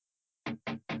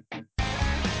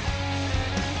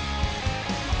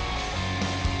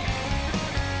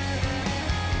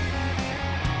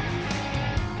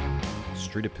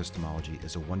street epistemology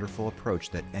is a wonderful approach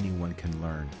that anyone can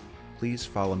learn. Please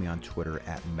follow me on Twitter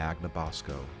at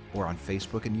Magnabosco or on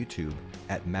Facebook and YouTube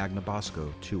at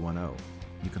Magnabosco210.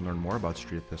 You can learn more about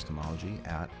street epistemology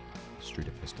at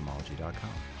streetepistemology.com.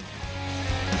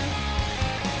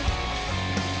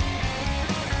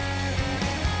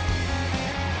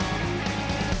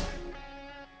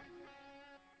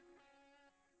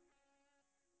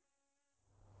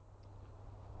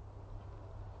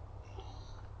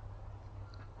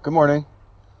 Good morning.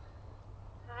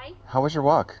 Hi. How was your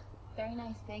walk? Very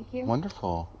nice, thank you.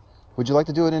 Wonderful. Would you like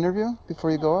to do an interview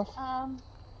before you go off?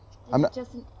 Is it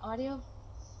just an audio?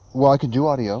 Well, I can do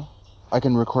audio. I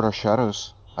can record our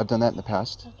shadows. I've done that in the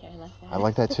past. Okay, I like that. I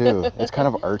like that too. It's kind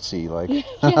of artsy, like.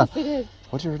 Yes, it is.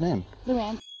 What's your name?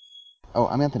 Luanne. Oh,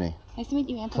 I'm Anthony. Nice to meet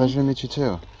you, Anthony. Pleasure to meet you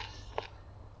too.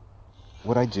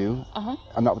 What I do? Uh-huh.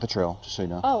 I'm not with the trail, just so you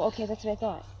know. Oh, okay, that's what I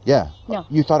thought. Yeah. No.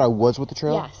 You thought I was with the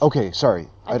trail? Yes. Okay, sorry.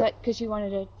 I thought because you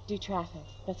wanted to do traffic.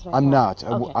 That's what I I'm thought.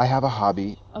 not. Okay. I have a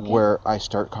hobby Okay. where I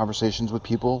start conversations with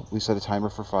people. We set a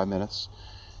timer for 5 minutes.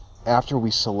 After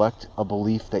we select a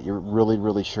belief that you're really,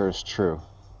 really sure is true.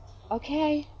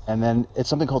 Okay. And then it's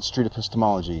something called street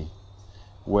epistemology,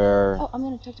 where... Oh, I'm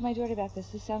going to talk to my daughter about this.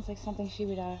 This sounds like something she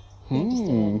would be interested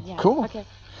in. Yeah. Cool. Okay.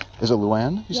 Is it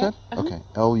Luanne, you said? Uh-huh. Okay.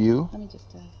 L-U? Let me just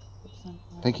put some...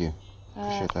 Thank you.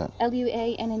 Appreciate that.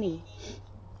 L-U-A-N-N-E.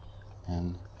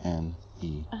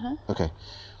 N-N-E. Uh-huh. Okay.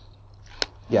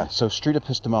 Yeah, so street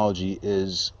epistemology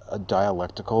is a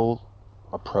dialectical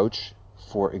approach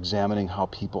for examining how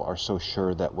people are so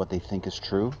sure that what they think is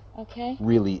true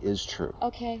really is true.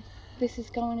 Okay. This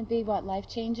is going to be, what,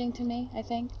 life-changing to me, I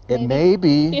think? It may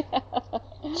be.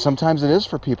 Yeah. Sometimes it is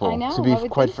for people. I know, to be I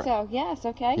would quite think so. Yes,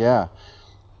 okay. Yeah.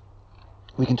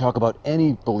 We can talk about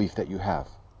any belief that you have.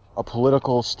 A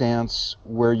political stance,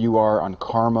 where you are on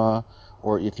karma,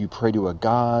 or if you pray to a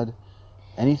god,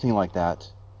 anything like that.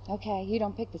 Okay, you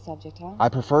don't pick the subject, huh? I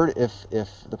prefer it if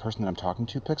the person that I'm talking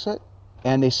to picks it,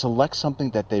 and they select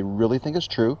something that they really think is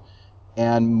true,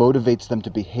 and motivates them to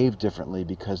behave differently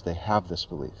because they have this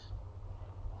belief.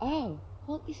 Oh,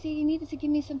 well, you see, you needed to give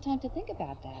me some time to think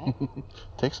about that.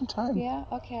 Take some time. Yeah,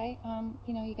 okay.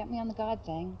 You got me on the God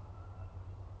thing.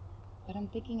 But I'm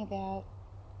thinking about...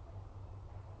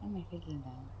 What am I thinking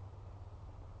about?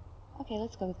 Okay,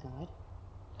 let's go with God.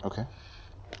 Okay.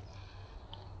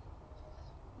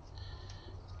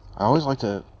 I always like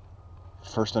to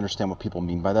first understand what people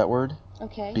mean by that word.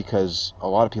 Okay. Because a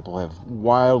lot of people have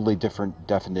wildly different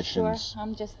definitions. Sure,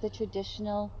 I'm just the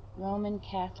traditional Roman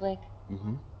Catholic,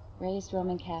 raised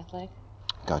Roman Catholic.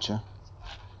 Gotcha.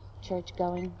 Church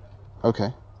going.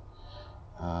 Okay.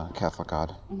 Catholic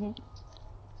God.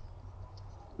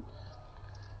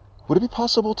 Would it be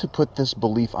possible to put this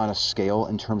belief on a scale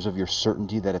in terms of your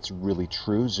certainty that it's really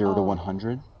true, 0 to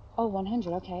 100? Oh,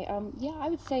 100, okay. Yeah, I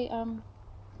would say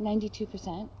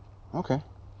 92%. Okay.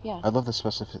 Yeah. I love the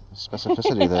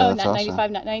specificity there. Oh, That's not awesome.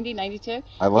 95, not 90, 92?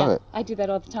 I love it. I do that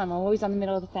all the time. I'm always on the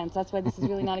middle of the fence. That's why this is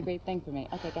really not a great thing for me.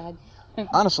 Okay, go ahead.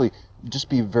 Honestly, just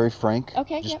be very frank.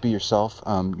 Okay, Just be yourself.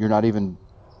 You're not even...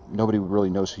 Nobody really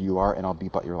knows who you are, and I'll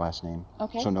beep out your last name.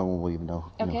 Okay. So no one will even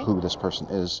know, who this person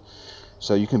is.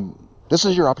 So you can... This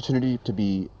is your opportunity to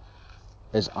be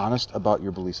as honest about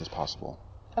your beliefs as possible.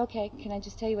 Okay, can I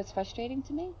just tell you what's frustrating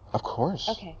to me? Of course.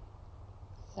 Okay.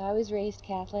 So I was raised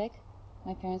Catholic.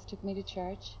 My parents took me to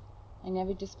church. I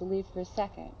never disbelieved for a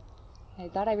second. I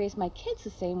thought I raised my kids the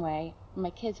same way.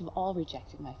 My kids have all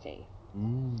rejected my faith.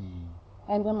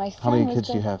 And when my son How many kids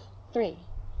do you have? 3.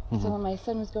 So when my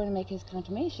son was going to make his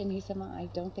confirmation, he said, "Mom, I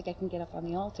don't think I can get up on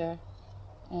the altar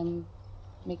and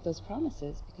make those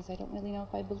promises because I don't really know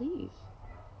if I believe."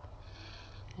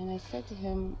 And I said to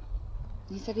him,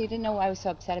 he said he didn't know why I was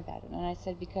so upset about it. And I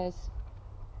said, because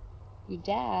your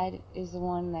dad is the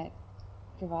one that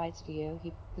provides for you.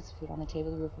 He puts food on the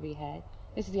table, the roof over your head.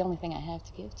 This is the only thing I have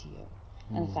to give to you.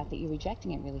 And the fact that you're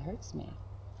rejecting it really hurts me.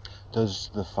 Does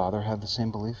the father have the same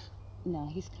belief? No,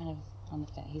 he's kind of on the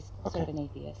fence. He's sort of an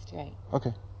atheist, right?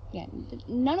 Okay. Yeah,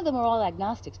 none of them are all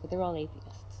agnostics, but they're all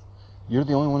atheists. You're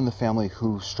the only one in the family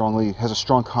who has a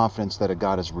strong confidence that a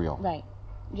God is real. Right.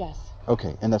 Yes.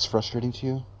 Okay, and that's frustrating to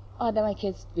you? Oh, that my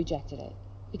kids rejected it.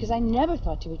 Because I never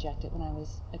thought to reject it when I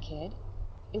was a kid.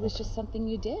 It was just something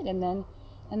you did, and then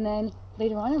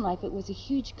later on in life, it was a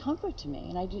huge comfort to me,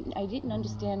 and I didn't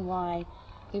understand why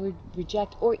they would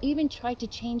reject or even try to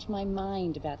change my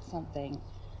mind about something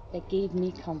that gave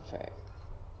me comfort.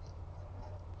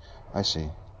 I see.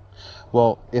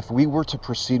 Well, if we were to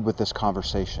proceed with this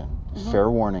conversation,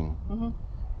 fair warning,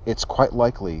 it's quite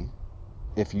likely,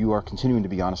 if you are continuing to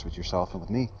be honest with yourself and with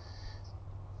me,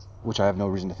 which I have no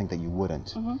reason to think that you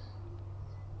wouldn't,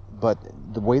 but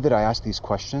the way that I ask these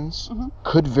questions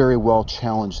could very well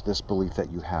challenge this belief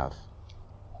that you have.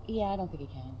 Yeah, I don't think it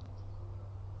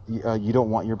can. You don't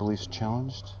want your beliefs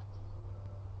challenged?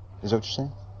 Is that what you're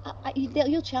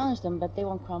saying? You'll challenge them, but they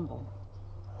won't crumble.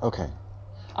 Okay.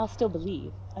 I'll still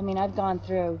believe. I mean, I've gone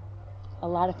through a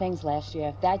lot of things last year.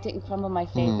 If that didn't crumble my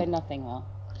faith, then nothing will.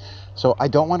 So I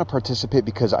don't want to participate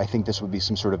because I think this would be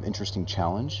some sort of interesting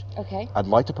challenge. Okay. I'd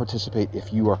like to participate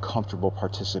if you are comfortable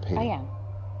participating. I am.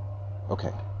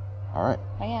 Okay. All right.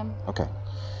 I am. Okay.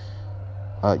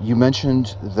 You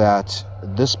mentioned that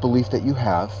this belief that you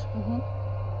have,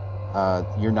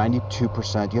 you're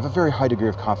 92%, you have a very high degree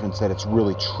of confidence that it's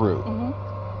really true.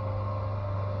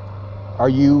 Are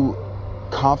you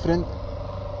confident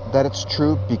that it's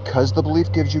true because the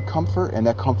belief gives you comfort and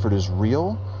that comfort is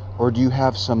real? Or do you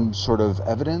have some sort of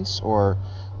evidence? Or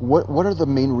what are the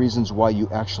main reasons why you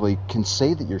actually can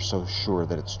say that you're so sure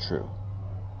that it's true?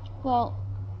 Well,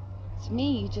 to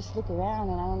me, you just look around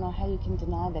and I don't know how you can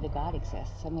deny that a God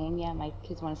exists. I mean, yeah, my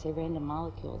kids want to say random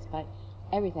molecules, but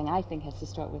everything I think has to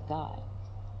start with God.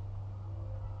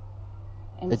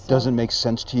 And it doesn't make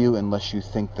sense to you unless you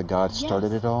think the God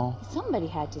started it all? Somebody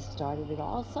had to start it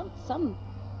all.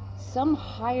 Some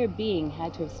higher being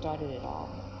had to have started it all.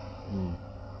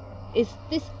 Is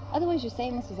this, otherwise you're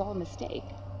saying this was all a mistake.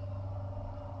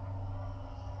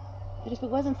 But if it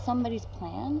wasn't somebody's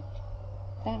plan,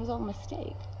 then it was all a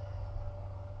mistake.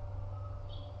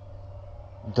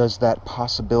 Does that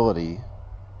possibility,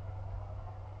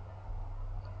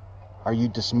 are you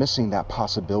dismissing that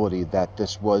possibility that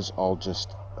this was all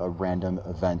just a random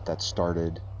event that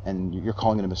started and you're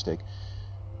calling it a mistake?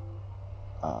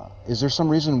 Is there some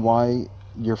reason why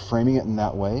you're framing it in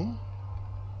that way?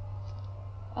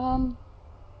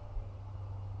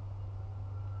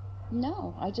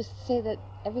 No, I just say that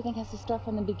everything has to start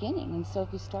from the beginning. And so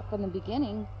if you start from the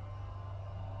beginning,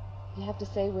 you have to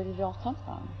say, where did it all come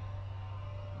from?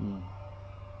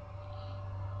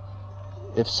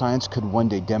 If science could one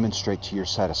day demonstrate to your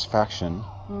satisfaction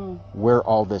where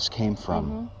all this came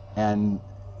from, and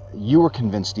you were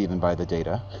convinced even by the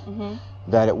data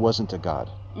that it wasn't a God,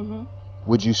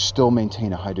 would you still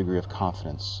maintain a high degree of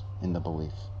confidence in the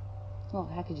belief? Well,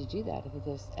 how could you do that if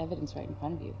there's evidence right in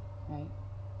front of you, right?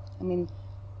 I mean,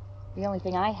 the only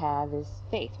thing I have is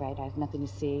faith, right? I have nothing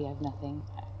to see, I have nothing.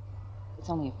 It's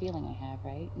only a feeling I have,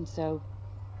 right? And so,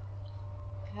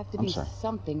 it have to be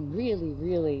something really,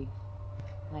 really,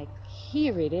 like,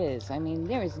 here it is. I mean,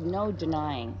 there is no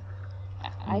denying.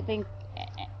 I think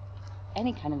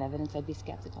any kind of evidence I'd be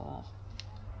skeptical of.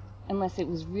 Unless it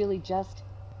was really just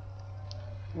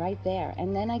right there.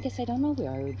 And then I guess I don't know where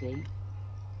I would be.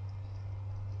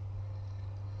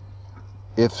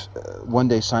 If one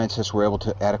day scientists were able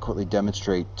to adequately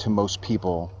demonstrate to most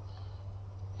people,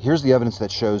 here's the evidence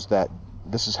that shows that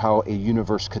this is how a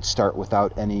universe could start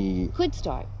without any... Could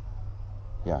start.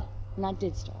 Yeah. Not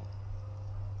did start.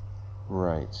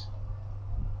 Right.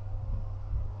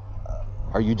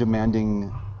 Are you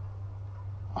demanding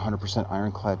 100%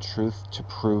 ironclad truth to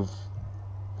prove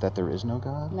that there is no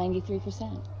God?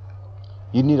 93%.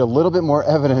 You need a little bit more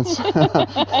evidence.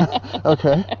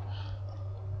 Okay.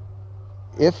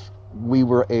 If we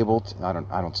were able to,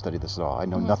 I don't study this at all. I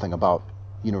know nothing about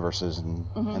universes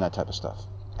and that type of stuff,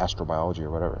 astrobiology or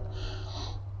whatever.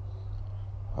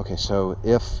 Okay, so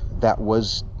if that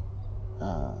was,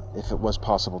 if it was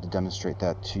possible to demonstrate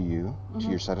that to you, to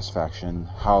your satisfaction,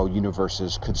 how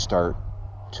universes could start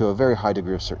to a very high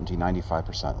degree of certainty,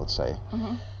 95%, let's say,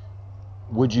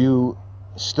 would you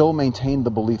still maintain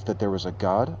the belief that there was a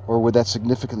God, or would that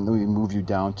significantly move you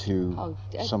down to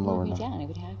some lower number? Down. I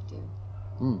would have to.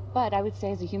 But I would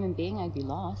say as a human being, I'd be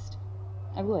lost.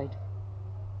 I would.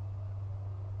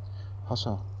 How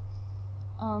so?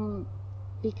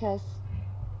 Because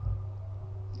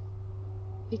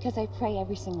I pray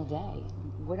every single day.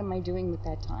 What am I doing with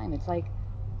that time? It's like,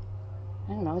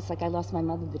 I don't know, it's like I lost my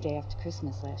mother the day after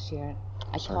Christmas last year.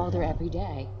 I called her every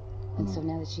day. And so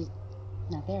now that she's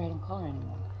not there, I don't call her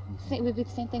anymore. It would be the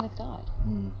same thing with God.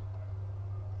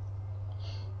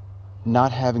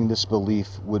 Not having this belief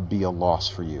would be a loss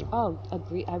for you. Oh,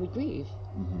 agree. I would grieve.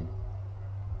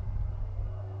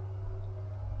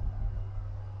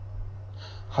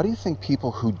 How do you think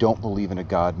people who don't believe in a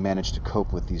God manage to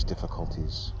cope with these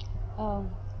difficulties?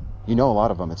 You know a lot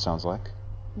of them, it sounds like.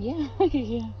 Yeah,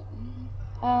 yeah.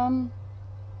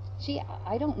 Gee,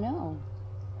 I don't know.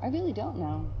 I really don't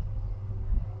know.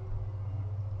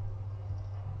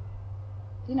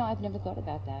 You know, I've never thought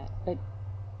about that. But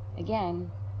again,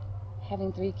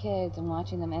 having 3 kids and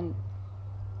watching them, and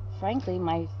frankly,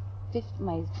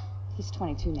 he's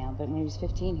 22 now, but when he was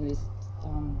 15, he was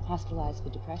hospitalized for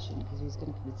depression because he was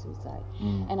going to commit suicide.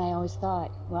 And I always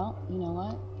thought, well, you know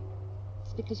what?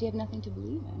 It's because you have nothing to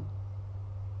believe in.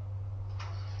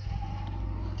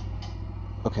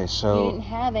 Okay, so... You didn't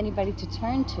have anybody to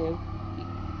turn to.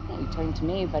 You turned to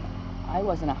me, but I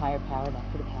wasn't a higher power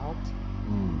that could have helped.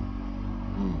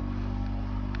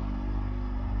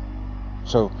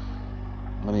 So,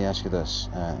 let me ask you this,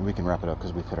 and we can wrap it up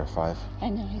because we've hit our 5. I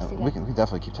know, I see that. We can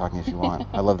definitely keep talking if you want.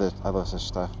 I love this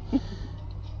stuff.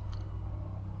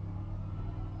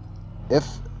 If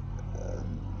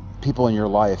people in your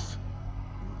life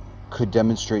could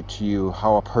demonstrate to you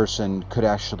how a person could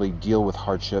actually deal with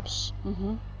hardships,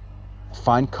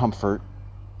 find comfort,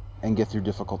 and get through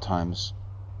difficult times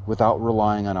without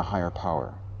relying on a higher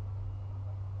power,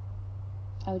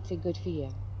 I would say good for you.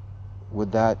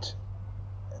 Would that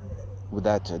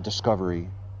discovery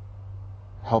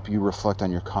help you reflect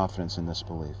on your confidence in this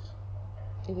belief?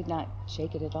 It would not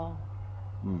shake it at all.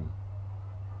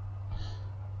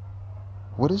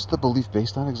 What is the belief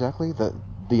based on exactly?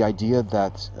 The idea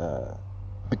that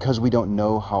because we don't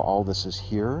know how all this is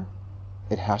here,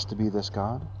 it has to be this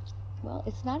God? Well,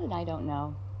 it's not an I don't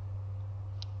know.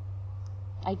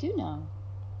 I do know.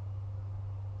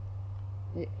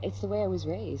 It's the way I was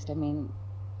raised. I mean,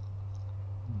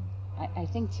 I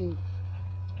think to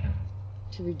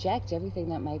reject everything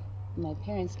that my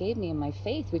parents gave me and my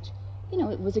faith, which, you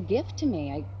know, it was a gift to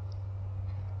me.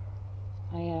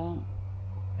 I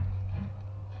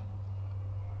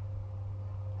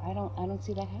don't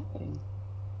see that happening.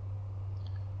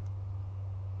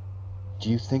 Do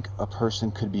you think a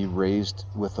person could be raised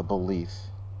with a belief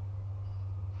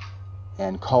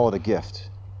and call it a gift,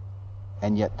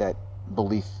 and yet that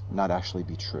belief not actually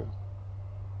be true?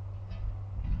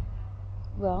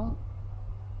 Well,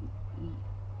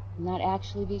 not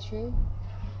actually be true?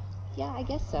 Yeah, I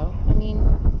guess so. I mean,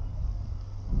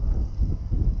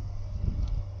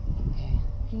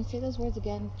 can you say those words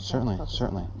again? Certainly.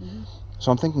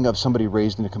 So I'm thinking of somebody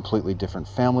raised in a completely different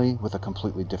family, with a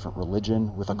completely different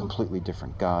religion, with a completely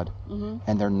different God,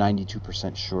 and they're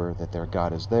 92% sure that their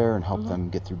God is there and help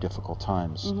them get through difficult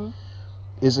times.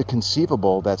 Is it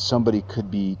conceivable that somebody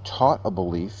could be taught a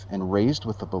belief and raised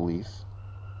with a belief,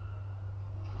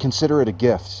 consider it a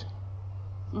gift,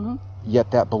 yet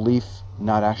that belief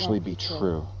not actually be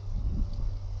true?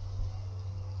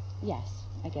 Yes,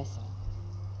 I guess so.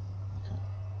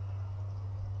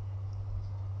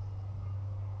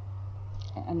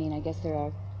 I mean, I guess there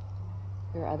are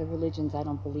other religions I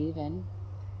don't believe in,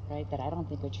 right, that I don't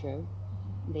think are true.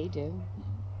 They do.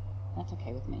 That's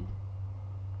okay with me.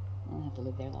 I don't have to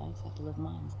live their lives. I have to live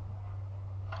mine.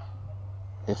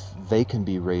 If they can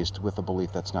be raised with a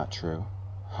belief that's not true,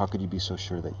 how could you be so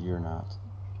sure that you're not?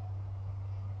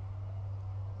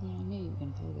 Yeah, I knew you were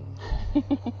going to go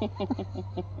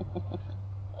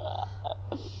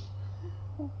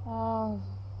there.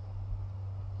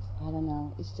 I don't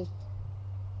know. It's just,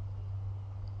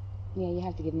 yeah, you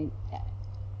have to give me,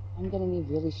 I'm going to need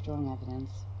really strong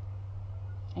evidence.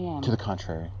 I am. To the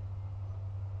contrary.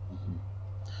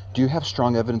 Do you have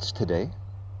strong evidence today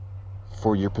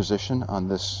for your position on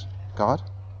this God?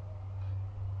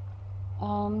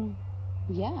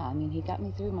 Yeah, I mean, he got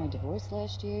me through my divorce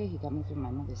last year. He got me through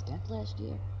my mother's death last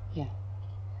year. Yeah.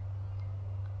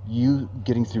 You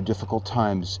getting through difficult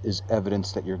times is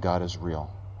evidence that your God is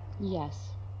real.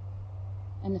 Yes.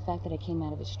 And the fact that I came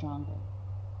out of it stronger.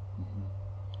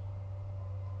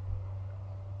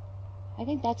 I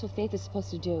think that's what faith is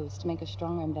supposed to do, is to make us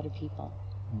stronger and better people.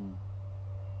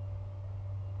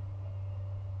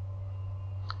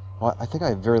 Well, I think I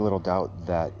have very little doubt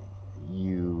that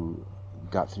you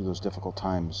got through those difficult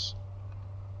times,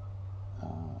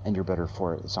 and you're better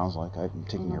for it. It sounds like I'm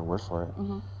taking your word for it.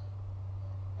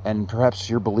 And perhaps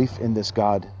your belief in this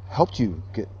God helped you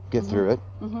get through it,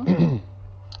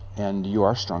 and you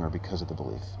are stronger because of the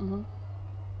belief.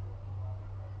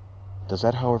 Does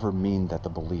that, however, mean that the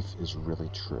belief is really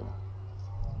true?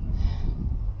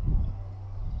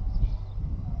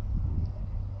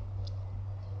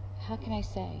 How can I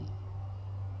say?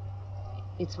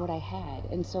 It's what I had,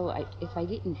 and so if I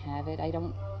didn't have it, I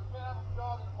don't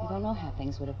know how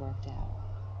things would have worked out.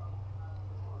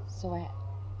 So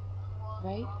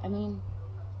right? I mean,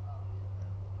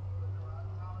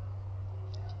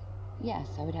 yes,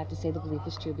 I would have to say the belief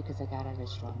is true because I got out of it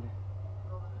stronger.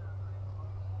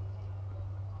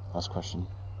 Last question.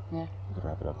 Yeah. We could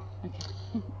wrap it up. Okay.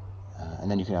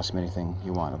 And then you can ask me anything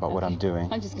you want about what I'm doing.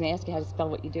 I'm just going to ask you how to spell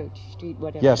what you do. Street,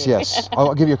 whatever. Yes.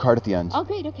 I'll give you a card at the end. Oh,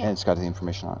 great. Okay. And it's got the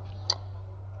information on it.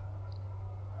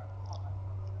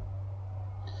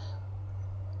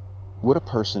 would a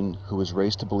person who was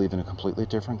raised to believe in a completely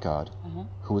different God, Uh-huh.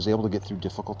 who was able to get through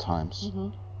difficult times, Mm-hmm.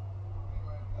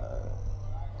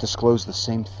 disclose the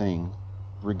same thing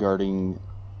regarding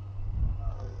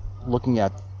looking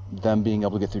at them being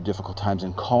able to get through difficult times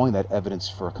and calling that evidence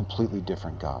for a completely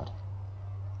different God?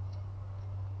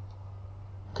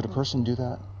 Could a person do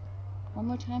that? One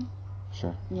more time?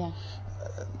 Sure. Yeah.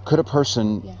 Could a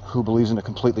person Yeah. who believes in a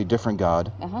completely different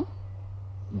God Uh-huh.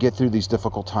 get through these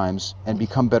difficult times and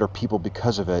become better people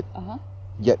because of it, Uh-huh.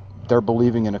 yet they're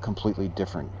believing in a completely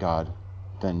different God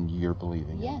than you're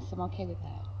believing in? Yes, I'm okay with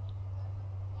that.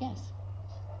 Yes.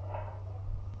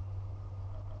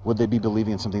 Would they be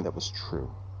believing in something that was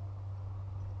true?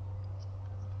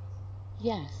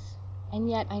 Yes. And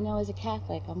yet I know as a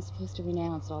Catholic I'm supposed to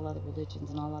renounce all other religions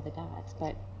and all other gods,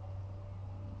 but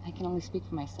I can only speak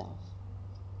for myself.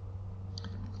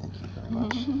 Thank you very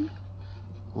much. Take care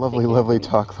Lovely of me.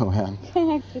 talk, Luanne.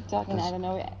 Good talking. I don't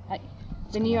know.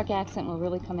 The New York accent will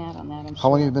really come out on that, I'm sure. How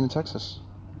long have you been in Texas?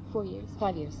 4 years.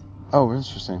 5 years. Oh,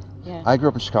 interesting. Yeah. I grew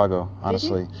up in Chicago,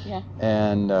 honestly. Did you? Yeah.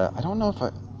 And I don't know if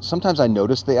sometimes I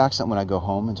notice the accent when I go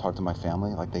home and talk to my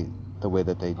family, like the way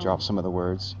that they drop some of the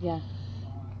words. Yeah.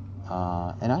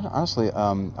 And honestly,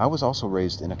 I was also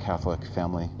raised in a Catholic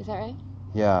family. Is that right?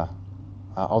 Yeah.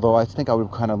 Although I think I would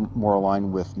kind of more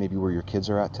align with maybe where your kids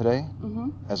are at today,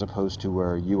 as opposed to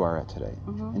where you are at today,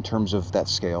 in terms of that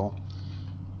scale.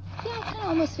 Yeah, I kind of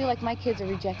almost feel like my kids are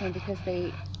rejecting because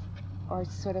they are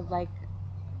sort of like,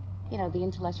 the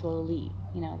intellectual elite.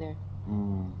 They're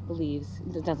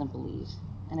doesn't believe.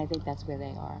 And I think that's where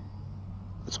they are.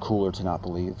 It's cooler to not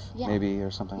believe, Yeah. maybe,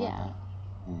 or something like that.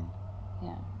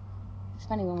 Yeah. It's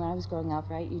funny, when I was growing up,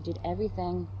 right, you did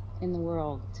everything in the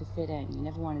world to fit in. You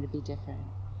never wanted to be different.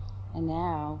 And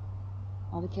now,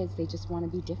 all the kids, they just want to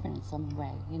be different in some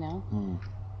way,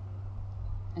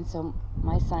 And so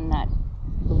my son not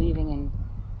believing in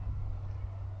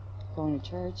going to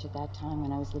church at that time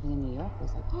when I was living in New York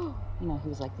was like, he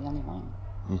was like the only one.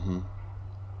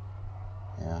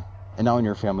 Yeah. And now in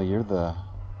your family, you're the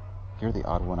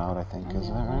odd one out, I think. I'm the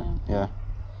Isn't odd that one right? out. Yeah.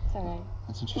 It's all right.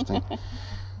 That's interesting.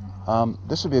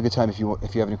 This would be a good time if you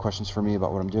have any questions for me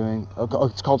about what I'm doing. Oh,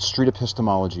 it's called Street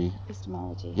Epistemology.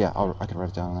 Epistemology. Yeah, I can write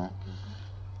it down there.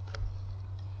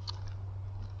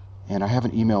 And I have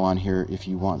an email on here if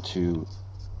you want to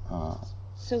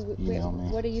email me.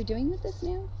 What are you doing with this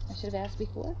now? I should have asked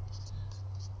before.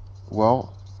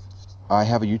 Well, I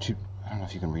have a YouTube. I don't know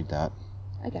if you can read that.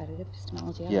 I got it.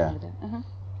 Epistemology. Yeah. I learned it.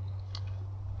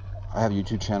 I have a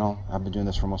YouTube channel. I've been doing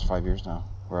this for almost 5 years now,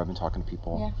 where I've been talking to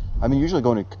people. Yeah. I mean, usually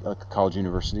going to college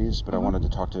universities, but I wanted to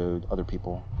talk to other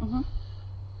people.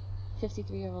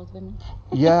 53-year-old women.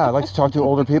 Yeah, I like to talk to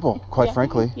older people, quite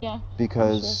frankly. Yeah.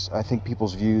 Because I think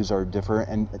people's views are different.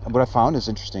 And what I found is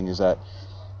interesting is that,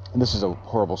 and this is a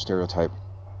horrible stereotype,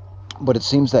 but it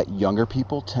seems that younger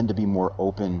people tend to be more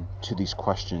open to these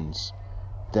questions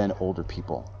than older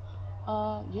people.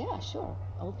 Yeah, sure.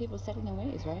 Old people set in their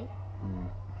ways, right?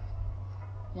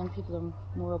 Young people are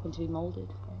more open to be molded,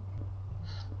 right?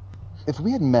 If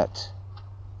we had met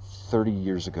 30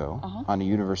 years ago on a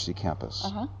university campus,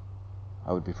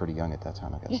 I would be pretty young at that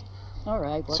time, I guess. All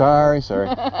right. Sorry.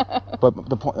 But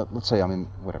the point, let's say I'm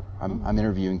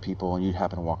interviewing people and you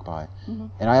happen to walk by,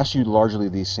 and I ask you largely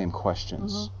these same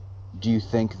questions. Do you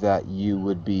think that you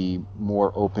would be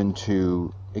more open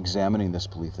to examining this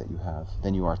belief that you have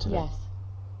than you are today? Yes.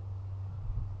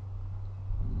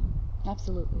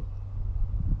 Absolutely.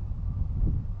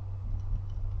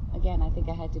 Again, I think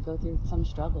I had to go through some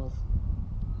struggles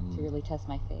to really test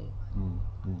my faith.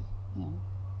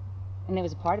 And there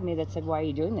was a part of me that said, "Why are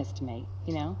you doing this to me?"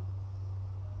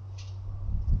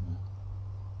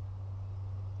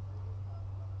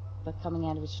 But coming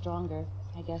out of it stronger,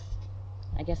 I guess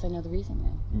I know the reason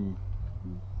now.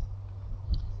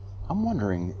 I'm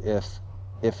wondering if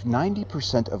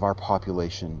 90% of our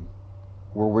population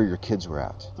were where your kids were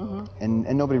at, and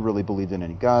nobody really believed in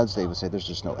any gods. They would say there's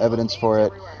just no evidence for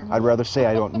it. I'd rather say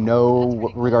I don't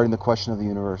know regarding the question of the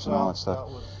universe and all that stuff.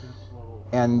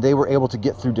 And they were able to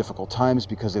get through difficult times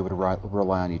because they would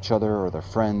rely on each other or their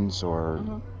friends or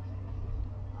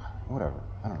whatever.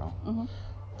 I don't know.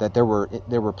 That there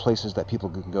were places that people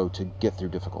could go to get through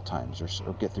difficult times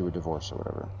or get through a divorce or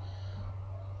whatever.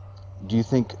 Do you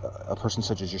think a person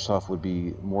such as yourself would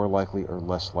be more likely or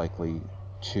less likely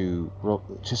to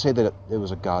say that it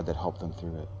was a God that helped them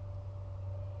through it?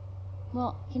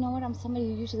 Well, you know what? I'm somebody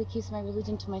who usually keeps my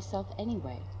religion to myself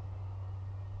anyway.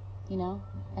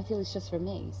 I feel it's just for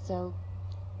me. So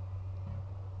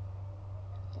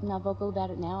if I'm not vocal about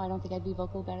it now, I don't think I'd be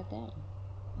vocal about it then.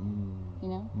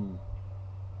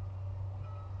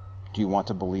 Do you want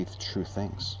to believe true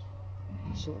things?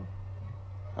 Sure.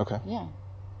 Okay. Yeah.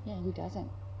 Yeah, who doesn't?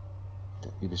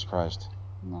 You'd be surprised.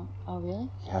 No. Oh, really?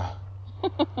 Yeah.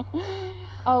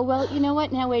 Oh, well, you know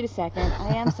what? Now, wait a second.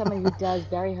 I am someone who does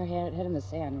bury her head in the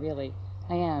sand, really.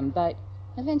 I am. But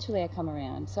eventually I come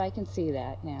around, so I can see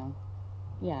that now.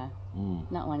 Yeah.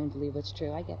 Not wanting to believe what's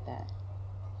true. I get that.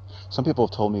 Some people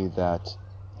have told me that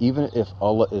even if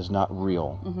Allah is not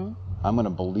real, I'm going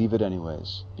to believe it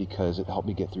anyways because it helped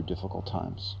me get through difficult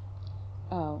times.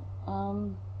 Oh,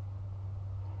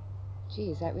 gee,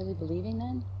 is that really believing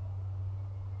then?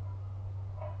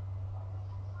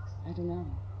 I don't know.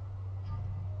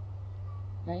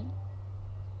 Right?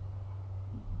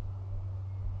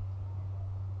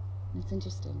 That's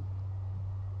interesting.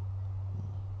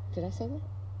 Did I say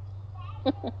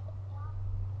that?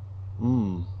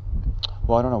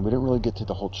 Well, I don't know. We didn't really get to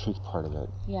the whole truth part of it.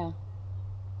 Yeah.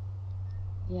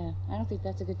 Yeah. I don't think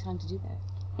that's a good time to do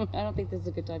that. I don't think this is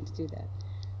a good time to do that.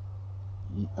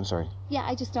 I'm sorry. Yeah,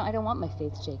 I don't want my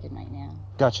faith shaken right now.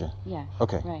 Gotcha. Yeah.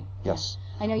 Okay. Right. Yes.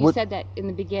 Yeah. I know you said that in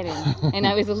the beginning, and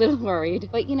I was a little worried.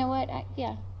 But you know what?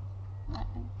 Yeah.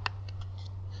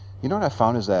 You know what I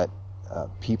found is that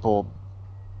people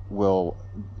will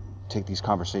take these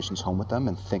conversations home with them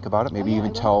and think about it. Maybe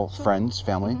even tell friends,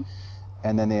 family,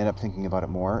 and then they end up thinking about it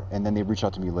more, and then they reach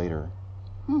out to me later,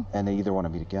 and they either want to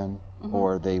meet again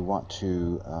or they want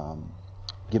to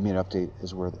give me an update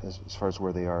as far as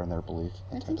where they are in their belief.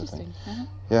 That's interesting.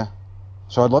 Yeah.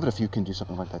 So I'd love it if you can do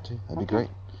something like that too. That'd be great.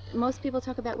 Most people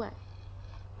talk about what?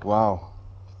 Wow.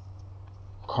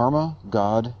 Karma,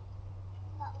 God.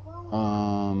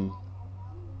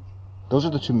 Those are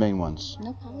the two main ones.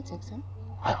 No politics, huh?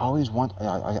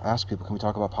 I ask people, can we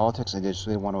talk about politics? And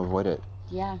they want to avoid it.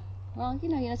 Yeah. Well,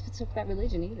 you're not supposed to talk about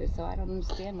religion either, so I don't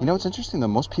understand. It's interesting though.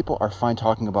 Most people are fine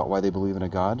talking about why they believe in a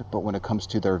God, but when it comes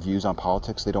to their views on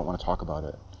politics, they don't want to talk about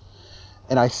it.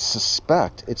 And I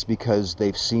suspect it's because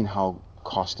they've seen how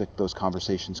caustic those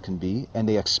conversations can be, and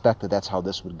they expect that that's how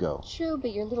this would go. True,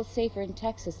 but you're a little safer in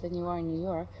Texas than you are in New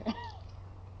York.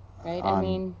 Right? I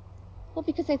mean, well,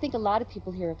 because I think a lot of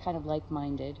people here are kind of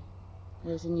like-minded,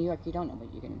 whereas in New York, you don't know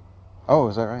what you're going to... Oh,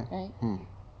 is that right? Right?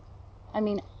 I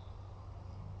mean...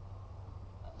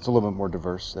 It's a little bit more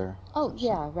diverse there. Oh,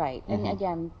 yeah, right. And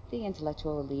again, the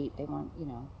intellectual elite, they want,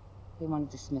 they want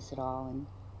to dismiss it all. And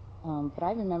but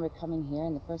I remember coming here,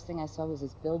 and the first thing I saw was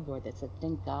this billboard that said,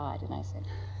 "Thank God," and I said,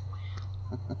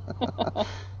 wow.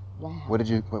 Wow.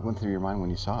 What went through your mind when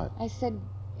you saw it? I said,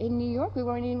 in New York, we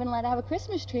weren't even allowed to have a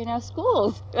Christmas tree in our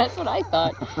schools. That's what I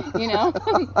thought,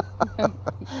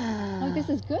 Like, this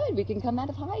is good. We can come out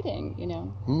of hiding, Yeah.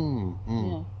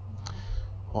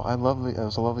 Well, it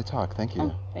was a lovely talk. Thank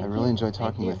you. Thank I really you. enjoyed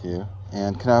talking with you.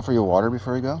 And can I offer you water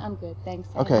before you go? I'm good, thanks.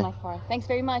 Okay. I have my car. Thanks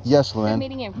very much. Yes, Luanne. Good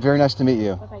meeting you. Very nice to meet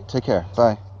you. Bye-bye. Take care.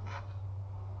 Bye.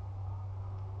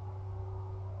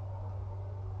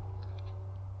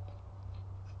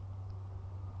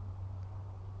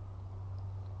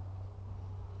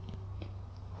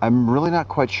 I'm really not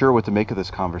quite sure what to make of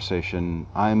this conversation.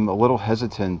 I'm a little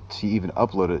hesitant to even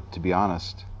upload it, to be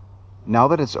honest. Now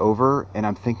that it's over and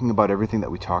I'm thinking about everything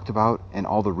that we talked about and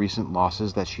all the recent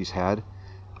losses that she's had,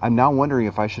 I'm now wondering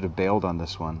if I should have bailed on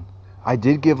this one. I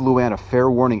did give Luanne a fair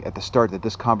warning at the start that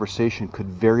this conversation could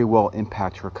very well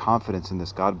impact her confidence in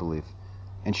this God belief,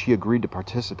 and she agreed to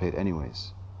participate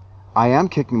anyways. I am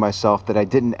kicking myself that I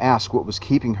didn't ask what was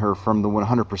keeping her from the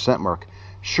 100% mark.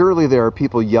 Surely there are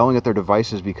people yelling at their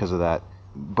devices because of that,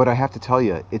 but I have to tell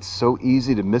you, it's so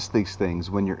easy to miss these things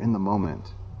when you're in the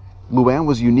moment. Luanne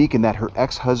was unique in that her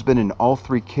ex-husband and all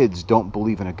 3 kids don't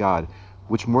believe in a God,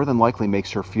 which more than likely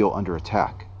makes her feel under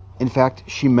attack. In fact,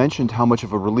 she mentioned how much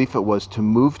of a relief it was to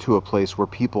move to a place where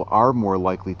people are more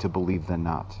likely to believe than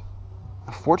not.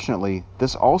 Fortunately,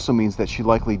 this also means that she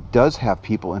likely does have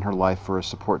people in her life for a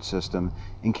support system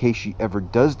in case she ever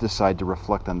does decide to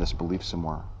reflect on this belief some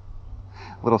more.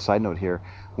 Little side note here,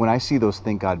 when I see those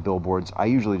Thank God billboards, I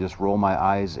usually just roll my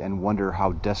eyes and wonder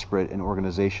how desperate an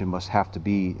organization must have to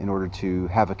be in order to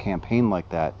have a campaign like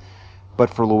that.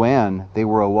 But for Luanne, they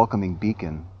were a welcoming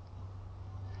beacon.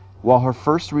 While her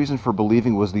first reason for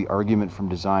believing was the argument from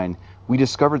design, we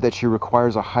discovered that she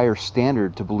requires a higher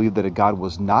standard to believe that a God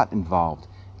was not involved,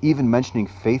 even mentioning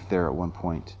faith there at one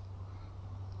point.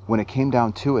 When it came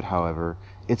down to it, however,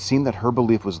 it seemed that her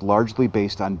belief was largely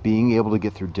based on being able to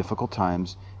get through difficult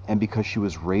times and because she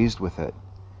was raised with it,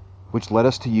 which led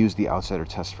us to use the outsider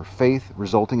test for faith,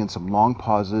 resulting in some long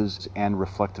pauses and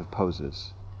reflective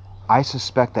poses. I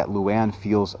suspect that Luanne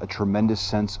feels a tremendous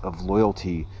sense of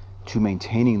loyalty to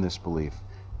maintaining this belief,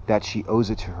 that she owes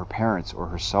it to her parents or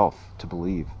herself to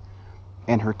believe.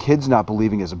 And her kids not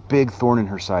believing is a big thorn in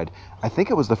her side. I think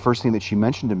it was the first thing that she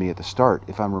mentioned to me at the start,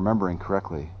 if I'm remembering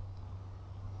correctly.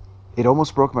 It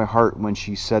almost broke my heart when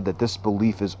she said that this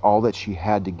belief is all that she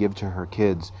had to give to her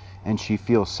kids, and she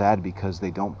feels sad because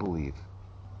they don't believe.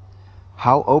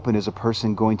 How open is a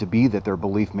person going to be that their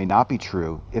belief may not be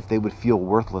true if they would feel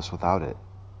worthless without it?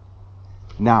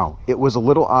 Now, it was a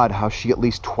little odd how she at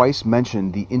least twice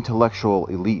mentioned the intellectual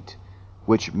elite,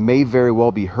 which may very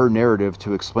well be her narrative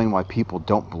to explain why people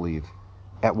don't believe.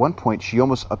 At one point, she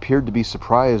almost appeared to be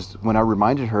surprised when I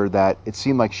reminded her that it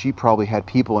seemed like she probably had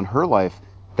people in her life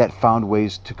that found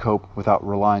ways to cope without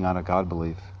relying on a God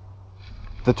belief.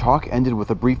 The talk ended with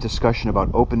a brief discussion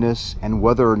about openness and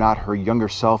whether or not her younger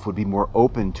self would be more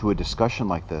open to a discussion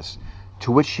like this,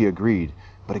 to which she agreed.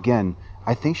 But again,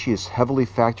 I think she is heavily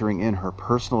factoring in her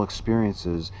personal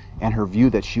experiences and her view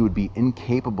that she would be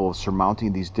incapable of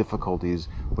surmounting these difficulties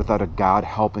without a God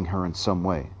helping her in some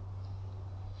way.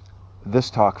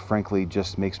 This talk, frankly,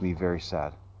 just makes me very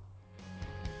sad.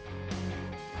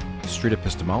 Street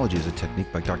epistemology is a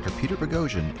technique by Dr. Peter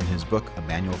Boghossian in his book A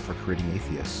Manual for Creating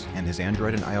Atheists and his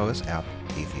Android and iOS app,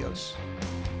 Atheos.